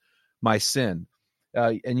minimize my sin.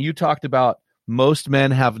 And you talked about most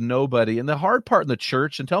men have nobody. And the hard part in the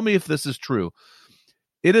church, and tell me if this is true,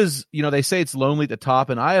 it is, you know, they say it's lonely at the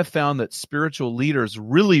top. And I have found that spiritual leaders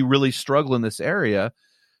really, really struggle in this area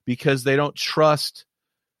because they don't trust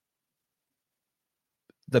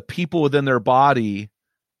the people within their body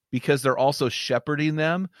because they're also shepherding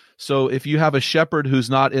them. So if you have a shepherd who's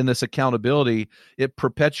not in this accountability, it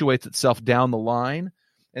perpetuates itself down the line.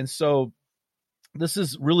 And so this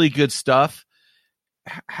is really good stuff.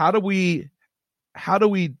 How do we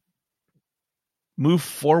move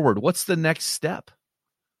forward? What's the next step?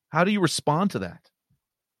 How do you respond to that?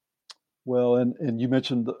 Well, and you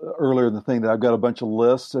mentioned earlier the thing that I've got a bunch of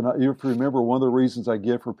lists, and if you remember, one of the reasons I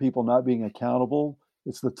give for people not being accountable,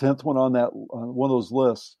 it's the 10th one on that one of those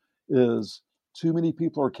lists, is too many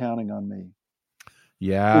people are counting on me.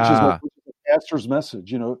 Yeah. Which is the pastor's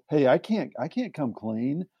message, you know, hey, I can't come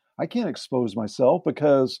clean. I can't expose myself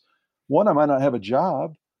because one, I might not have a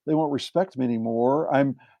job. They won't respect me anymore.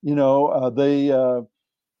 I'm, you know, they're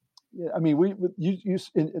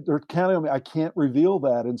counting on me. I can't reveal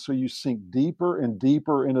that. And so you sink deeper and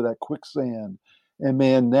deeper into that quicksand. And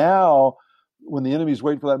man, now when the enemy's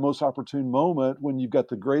waiting for that most opportune moment, when you've got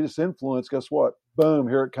the greatest influence, guess what? Boom,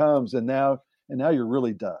 here it comes. And now you're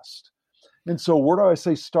really dust. And so where do I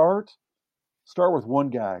say start? Start with one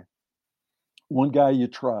guy you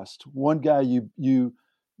trust, one guy you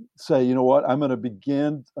say, you know what, I'm going to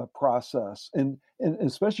begin a process. And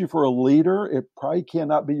especially for a leader, it probably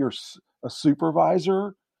cannot be a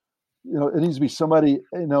supervisor. You know, it needs to be somebody,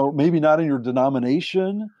 you know, maybe not in your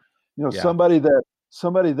denomination, you know, somebody that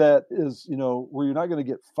somebody that is, where you're not going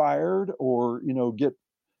to get fired or,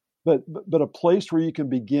 but a place where you can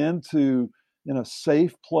begin to, in a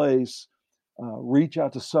safe place, reach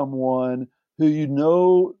out to someone who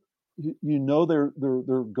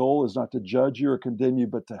their goal is not to judge you or condemn you,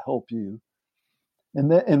 but to help you. And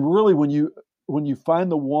really, when you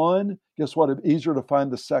find the one, guess what? It's easier to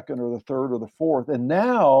find the second or the third or the fourth. And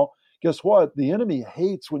now, guess what? The enemy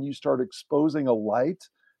hates when you start exposing a light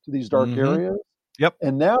to these dark areas. Yep.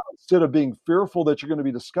 And now, instead of being fearful that you're going to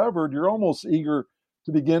be discovered, you're almost eager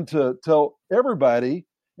to begin to tell everybody.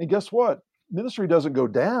 And guess what? Ministry doesn't go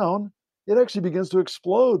down. It actually begins to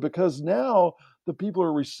explode, because now the people who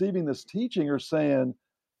are receiving this teaching are saying,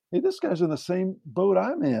 hey, this guy's in the same boat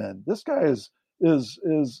I'm in. This guy is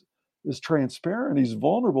transparent. He's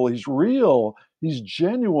vulnerable. He's real. He's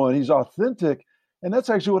genuine. He's authentic. And that's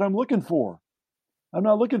actually what I'm looking for. I'm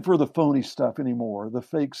not looking for the phony stuff anymore, the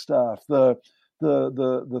fake stuff, the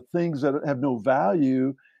things that have no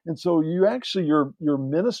value. And so your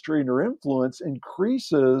ministry and your influence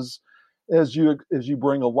increases as you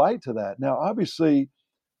bring a light to that. Now, obviously,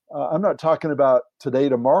 I'm not talking about today,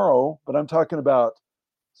 tomorrow, but I'm talking about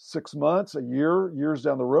 6 months, a year, years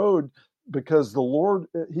down the road, because the Lord,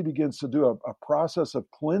 he begins to do a process of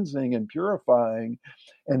cleansing and purifying.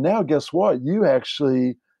 And now, guess what? You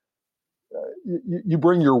actually, you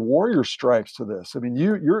bring your warrior stripes to this. I mean,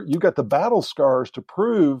 you got the battle scars to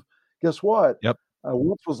prove, guess what? Yep. I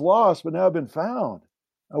once was lost, but now I've been found.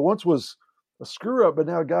 I once was a screw up, but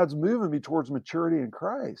now God's moving me towards maturity in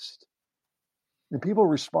Christ. And people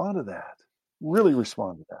respond to that, really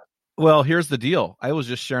respond to that. Well, here's the deal. I was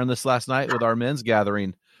just sharing this last night with our men's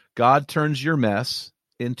gathering. God turns your mess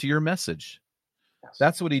into your message. Yes.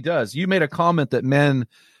 That's what he does. You made a comment that men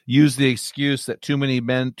use the excuse that too many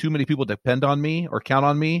people depend on me or count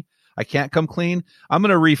on me. I can't come clean. I'm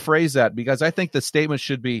going to rephrase that, because I think the statement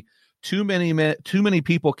should be too many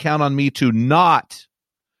people count on me to not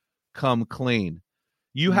come clean.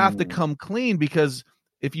 You have to come clean, because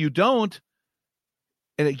if you don't,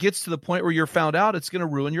 and it gets to the point where you're found out, it's going to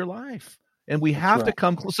ruin your life. And we have to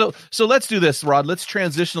come. So let's do this, Rod. Let's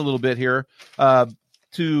transition a little bit here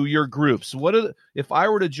to your groups. If I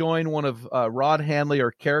were to join one of Rod Handley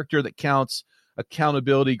or Character That Counts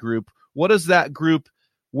accountability group, where does that group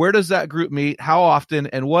meet? How often?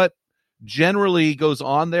 And what generally goes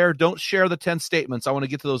on there? Don't share the 10 statements. I want to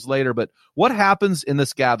get to those later. But what happens in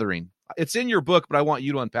this gathering? It's in your book, but I want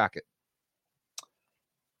you to unpack it.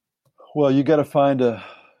 Well, you got to find a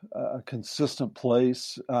consistent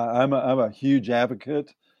place. I'm a huge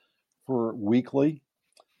advocate for weekly.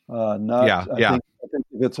 I think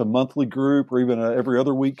if it's a monthly group or even every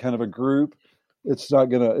other week kind of a group, it's not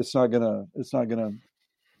gonna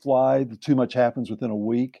fly. Too much happens within a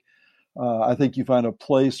week. I think you find a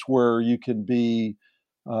place where you can be.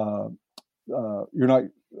 You're not.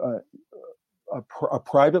 A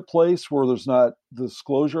private place where there's not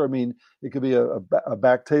disclosure. I mean, it could be a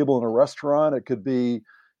back table in a restaurant. It could be,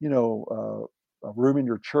 a room in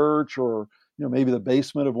your church, or, maybe the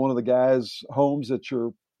basement of one of the guys' homes that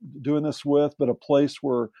you're doing this with, but a place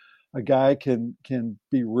where a guy can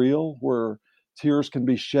be real, where tears can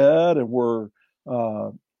be shed, and where,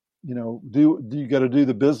 you got to do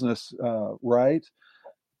the business right.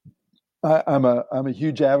 I'm a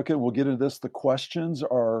huge advocate. We'll get into this. The questions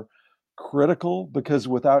are critical, because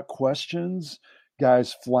without questions,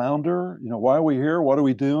 guys flounder. Why are we here? What are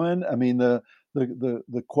we doing? I mean, the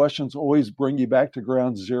questions always bring you back to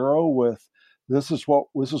ground zero with this is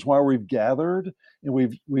why we've gathered, and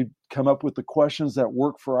we've come up with the questions that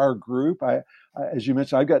work for our group. I as you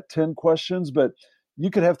mentioned, I've got 10 questions, but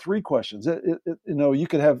you could have 3 questions. You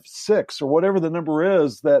could have 6 or whatever the number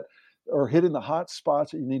is that are hitting the hot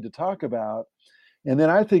spots that you need to talk about. And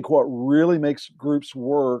then I think what really makes groups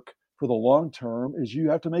work for the long term is you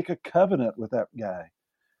have to make a covenant with that guy.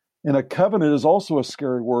 And a covenant is also a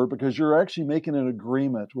scary word, because you're actually making an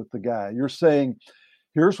agreement with the guy. You're saying,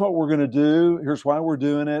 here's what we're going to do. Here's why we're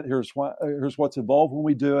doing it. Here's what's involved when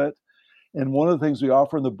we do it. And one of the things we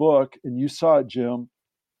offer in the book, and you saw it, Jim,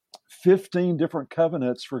 15 different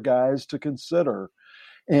covenants for guys to consider.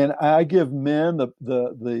 And I give men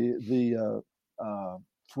the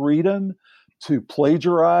freedom to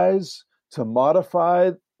plagiarize, to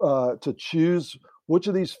modify, to choose which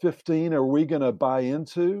of these 15 are we going to buy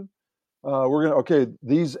into.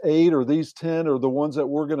 These 8 or these 10 are the ones that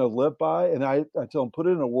we're going to live by. And I tell them, put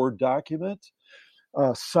it in a Word document,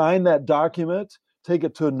 sign that document, take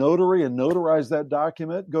it to a notary and notarize that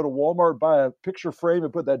document, go to Walmart, buy a picture frame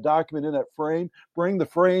and put that document in that frame, bring the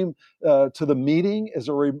frame to the meeting as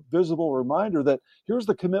a visible reminder that here's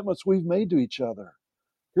the commitments we've made to each other.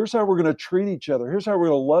 Here's how we're going to treat each other. Here's how we're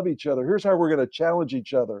going to love each other. Here's how we're going to challenge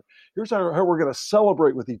each other. Here's how we're going to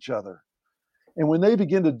celebrate with each other. And when they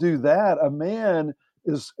begin to do that, a man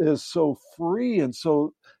is so free. And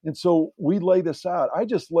so we lay this out. I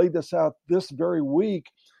just laid this out this very week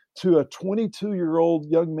to a 22-year-old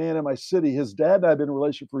young man in my city. His dad and I have been in a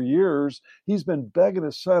relationship for years. He's been begging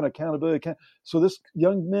his son accountability. So this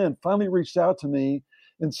young man finally reached out to me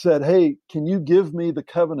and said, hey, can you give me the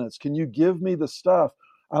covenants? Can you give me the stuff?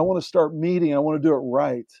 I want to start meeting. I want to do it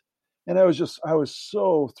right. And I was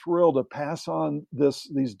so thrilled to pass on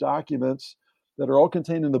these documents that are all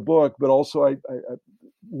contained in the book, but also I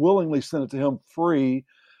willingly sent it to him free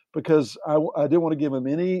because I didn't want to give him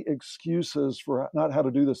any excuses for not how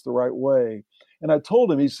to do this the right way. And I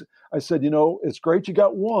told him, I said, it's great you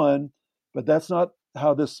got one, but that's not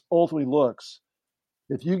how this ultimately looks.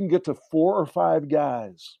 If you can get to 4 or 5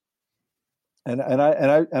 guys, and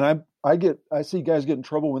I see guys get in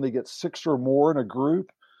trouble when they get 6 or more in a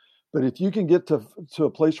group. But if you can get to a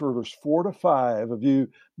place where there's 4 to 5 of you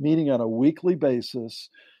meeting on a weekly basis,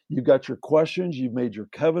 you've got your questions, you've made your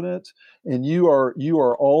covenant, and you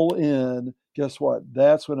are all in. Guess what?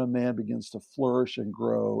 That's when a man begins to flourish and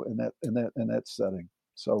grow in that setting.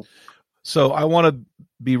 So I want to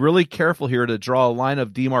be really careful here to draw a line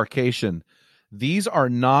of demarcation. These are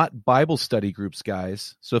not Bible study groups,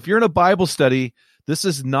 guys. So if you're in a Bible study, this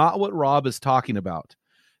is not what Rob is talking about.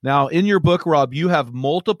 Now, in your book, Rob, you have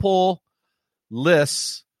multiple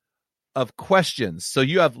lists of questions. So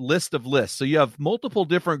you have list of lists. So you have multiple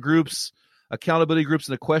different groups, accountability groups,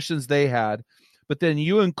 and the questions they had, but then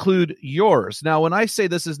you include yours. Now, when I say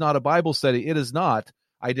this is not a Bible study, it is not.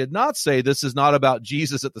 I did not say this is not about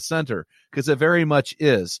Jesus at the center, because it very much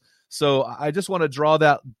is. So I just want to draw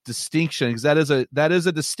that distinction, because that is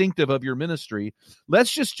a distinctive of your ministry.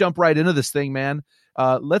 Let's just jump right into this thing, man.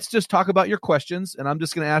 Let's just talk about your questions, and I'm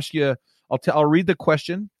just going to ask you. I'll read the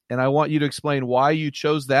question, and I want you to explain why you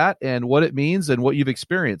chose that and what it means and what you've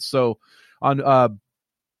experienced. So, on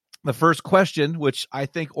the first question, which I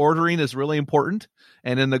think ordering is really important,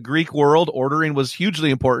 and in the Greek world, ordering was hugely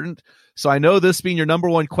important. So I know this being your number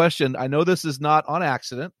one question, I know this is not on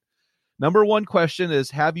accident. Number one question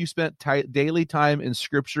is: have you spent daily time in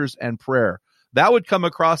scriptures and prayer? That would come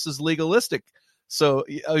across as legalistic. So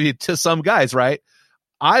to some guys, right?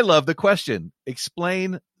 I love the question.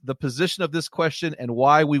 Explain the position of this question and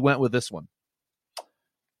why we went with this one.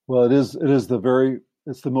 Well, it's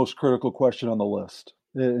the most critical question on the list.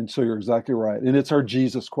 And so you're exactly right. And it's our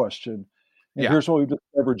Jesus question. And here's what we've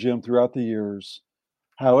discovered, Jim, throughout the years.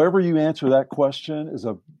 However you answer that question is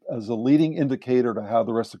a leading indicator to how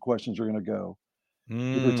the rest of the questions are going to go.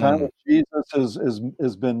 If your time with Jesus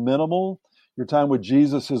has been minimal, your time with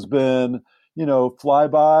Jesus has been,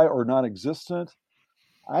 flyby or non-existent,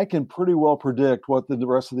 I can pretty well predict what the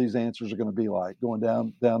rest of these answers are going to be like going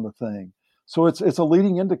down the thing. So it's a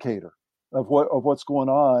leading indicator of what's going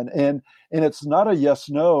on. And it's not a yes,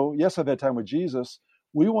 no. Yes, I've had time with Jesus.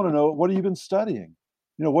 We want to know, what have you been studying?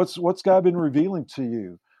 What's God been revealing to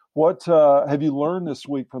you? What have you learned this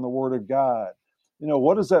week from the Word of God?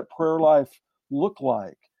 What does that prayer life look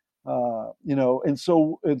like? And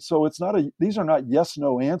so it's not these are not yes,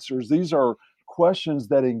 no answers. These are questions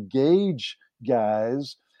that engage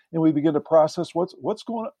guys, and we begin to process what's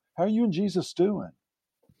going on. How are you and Jesus doing?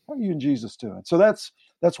 How are you and Jesus doing? So that's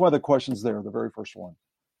why the question's there, the very first one.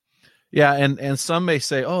 Yeah, and some may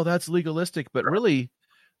say, oh, that's legalistic, but really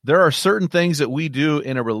there are certain things that we do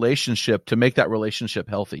in a relationship to make that relationship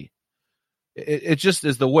healthy. It just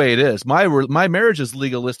is the way it is. My marriage is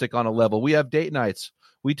legalistic on a level. We have date nights.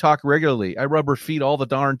 We talk regularly. I rub her feet all the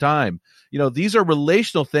darn time. These are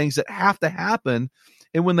relational things that have to happen.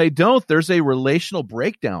 And when they don't, there's a relational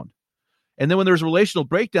breakdown. And then when there's a relational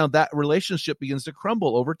breakdown, that relationship begins to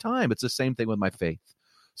crumble over time. It's the same thing with my faith.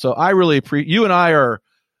 So I really you and I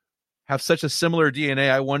have such a similar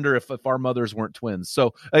DNA. I wonder if our mothers weren't twins.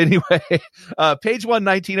 So anyway, page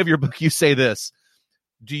 119 of your book, you say this: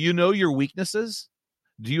 do you know your weaknesses?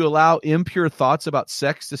 Do you allow impure thoughts about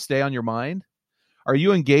sex to stay on your mind? Are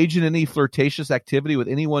you engaged in any flirtatious activity with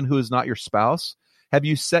anyone who is not your spouse? Have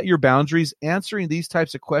you set your boundaries? Answering these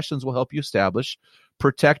types of questions will help you establish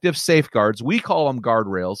protective safeguards. We call them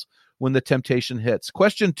guardrails when the temptation hits.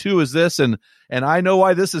 Question 2 is this, and I know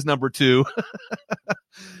why this is number 2.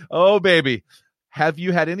 Oh, baby. Have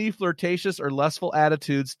you had any flirtatious or lustful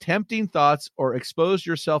attitudes, tempting thoughts, or exposed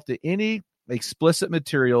yourself to any explicit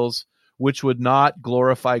materials which would not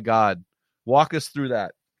glorify God? Walk us through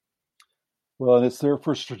that. Well, and it's there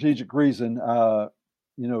for a strategic reason.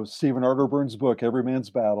 Stephen Arterburn's book, Every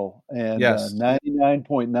Man's Battle, and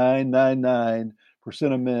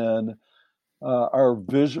 99.999% of men our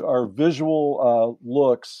visual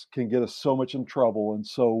looks can get us so much in trouble. And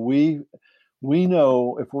so we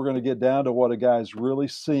know if we're going to get down to what a guy's really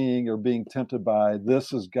seeing or being tempted by,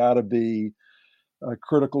 this has got to be a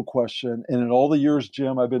critical question. And in all the years,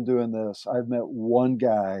 Jim, I've been doing this, I've met one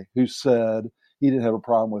guy who said he didn't have a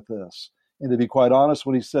problem with this. And to be quite honest,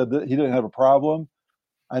 when he said that he didn't have a problem,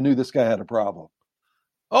 I knew this guy had a problem.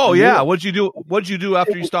 Oh yeah, what'd you do? What'd you do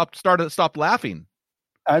after you stopped laughing?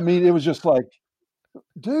 I mean, it was just like,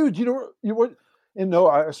 dude, you what? And no,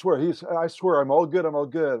 I swear, I'm all good. I'm all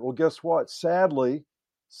good. Well, guess what? Sadly,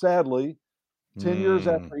 10 years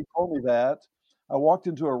after he told me that, I walked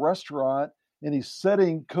into a restaurant and he's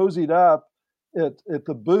sitting cozied up at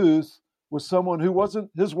the booth with someone who wasn't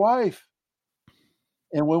his wife.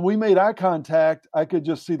 And when we made eye contact, I could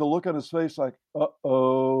just see the look on his face like,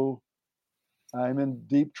 uh-oh, I'm in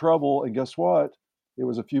deep trouble. And guess what? It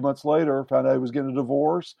was a few months later, found out he was getting a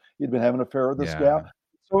divorce. He'd been having an affair with this gal.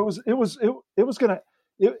 So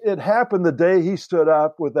it happened the day he stood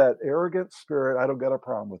up with that arrogant spirit. I don't got a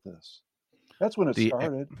problem with this. That's when it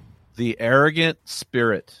started. The arrogant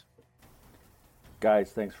spirit.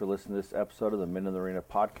 Guys, thanks for listening to this episode of the Men in the Arena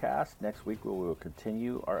podcast. Next week, we will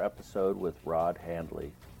continue our episode with Rod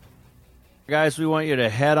Handley. Guys, we want you to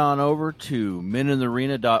head on over to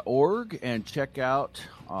meninthearena.org and check out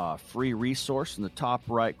a free resource in the top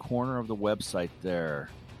right corner of the website there.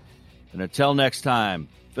 And until next time,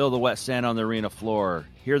 feel the wet sand on the arena floor,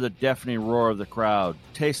 hear the deafening roar of the crowd,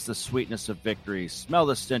 taste the sweetness of victory, smell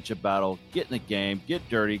the stench of battle, get in the game, get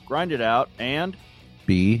dirty, grind it out, and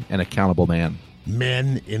be an accountable man.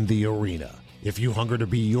 Men in the Arena. If you hunger to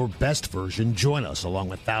be your best version, join us along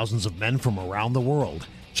with thousands of men from around the world.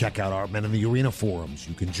 Check out our Men in the Arena forums.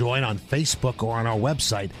 You can join on Facebook or on our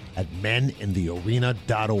website at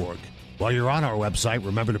meninthearena.org. While you're on our website,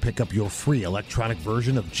 remember to pick up your free electronic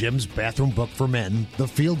version of Jim's bathroom book for men, The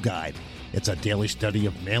Field Guide. It's a daily study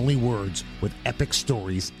of manly words with epic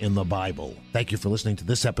stories in the Bible. Thank you for listening to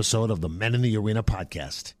this episode of the Men in the Arena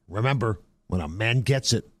podcast. Remember, when a man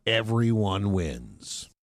gets it, everyone wins.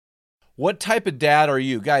 What type of dad are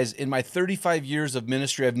you? Guys, in my 35 years of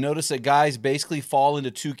ministry, I've noticed that guys basically fall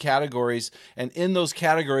into two categories. And in those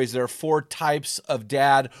categories, there are 4 types of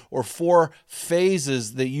dad or 4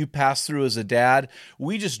 phases that you pass through as a dad.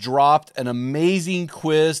 We just dropped an amazing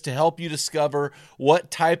quiz to help you discover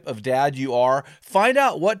what type of dad you are. Find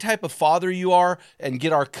out what type of father you are and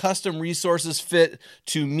get our custom resources fit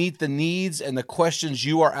to meet the needs and the questions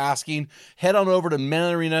you are asking. Head on over to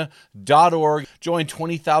meninthearena.org. Join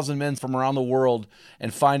 20,000 men from around the world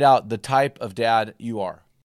and find out the type of dad you are.